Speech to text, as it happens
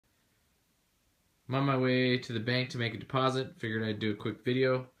I'm on my way to the bank to make a deposit. Figured I'd do a quick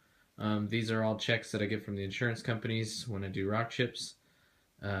video. These are all checks that I get from the insurance companies when I do rock chips.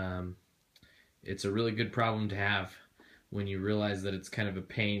 It's a really good problem to have when you realize that it's kind of a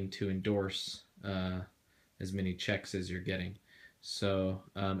pain to endorse as many checks as you're getting. So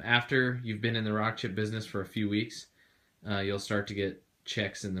after you've been in the rock chip business for a few weeks, you'll start to get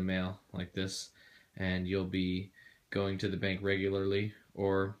checks in the mail like this, and you'll be going to the bank regularly,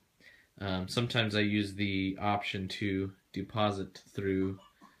 or sometimes I use the option to deposit through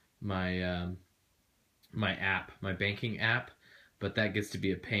my my app, my banking app, but that gets to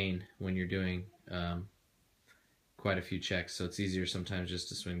be a pain when you're doing quite a few checks, so it's easier sometimes just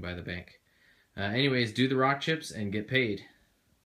to swing by the bank. Anyways, do the rock chips and get paid.